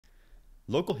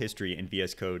Local history in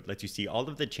VS Code lets you see all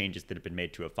of the changes that have been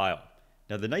made to a file.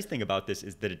 Now, the nice thing about this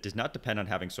is that it does not depend on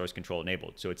having source control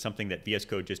enabled, so it's something that VS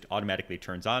Code just automatically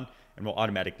turns on and will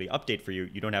automatically update for you.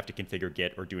 You don't have to configure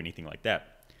Git or do anything like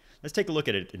that. Let's take a look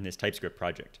at it in this TypeScript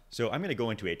project. So I'm going to go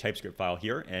into a TypeScript file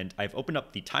here, and I've opened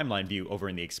up the timeline view over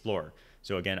in the Explorer.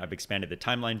 So again, I've expanded the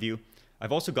timeline view.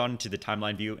 I've also gone into the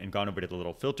timeline view and gone over to the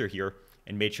little filter here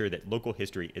and made sure that local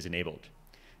history is enabled.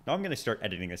 Now I'm going to start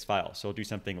editing this file. So I'll do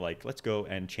something like, let's go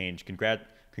and change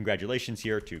congratulations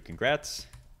here to congrats.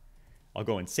 I'll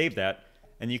go and save that.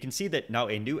 And you can see that now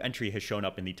a new entry has shown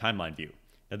up in the timeline view.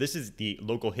 Now this is the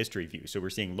local history view. So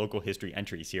we're seeing local history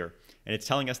entries here. And it's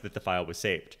telling us that the file was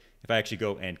saved. If I actually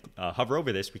go and hover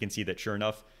over this, we can see that sure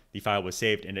enough, the file was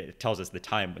saved, and it tells us the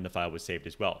time when the file was saved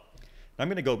as well. Now I'm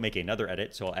going to go make another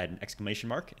edit. So I'll add an exclamation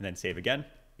mark and then save again.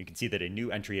 You can see that a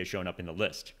new entry has shown up in the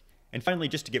list. And finally,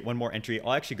 just to get one more entry,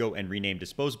 I'll actually go and rename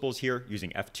disposables here using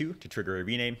F2 to trigger a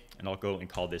rename. And I'll go and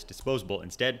call this disposable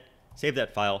instead, save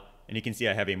that file, and you can see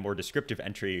I have a more descriptive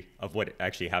entry of what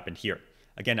actually happened here.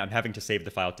 Again, I'm having to save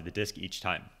the file to the disk each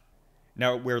time.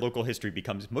 Now, where local history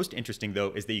becomes most interesting,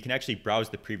 though, is that you can actually browse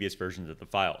the previous versions of the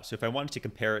file. So if I wanted to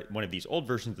compare one of these old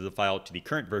versions of the file to the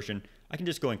current version, I can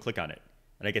just go and click on it.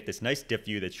 And I get this nice diff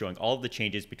view that's showing all of the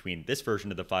changes between this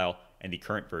version of the file and the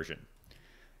current version.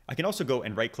 I can also go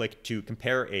and right-click to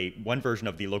compare one version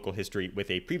of the local history with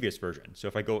a previous version. So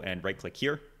if I go and right-click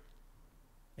here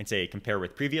and say compare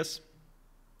with previous,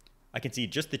 I can see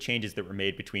just the changes that were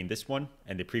made between this one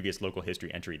and the previous local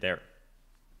history entry there.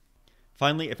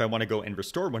 Finally, if I want to go and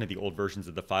restore one of the old versions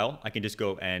of the file, I can just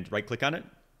go and right-click on it,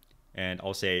 and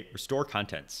I'll say restore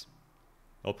contents.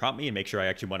 It'll prompt me and make sure I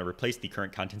actually want to replace the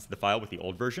current contents of the file with the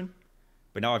old version.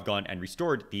 But now I've gone and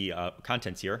restored the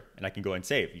contents here, and I can go and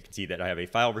save. You can see that I have a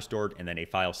file restored and then a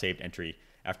file saved entry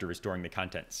after restoring the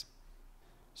contents.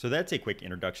 So that's a quick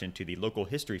introduction to the local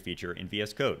history feature in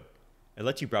VS Code. It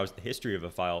lets you browse the history of a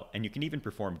file, and you can even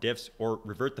perform diffs or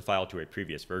revert the file to a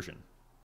previous version.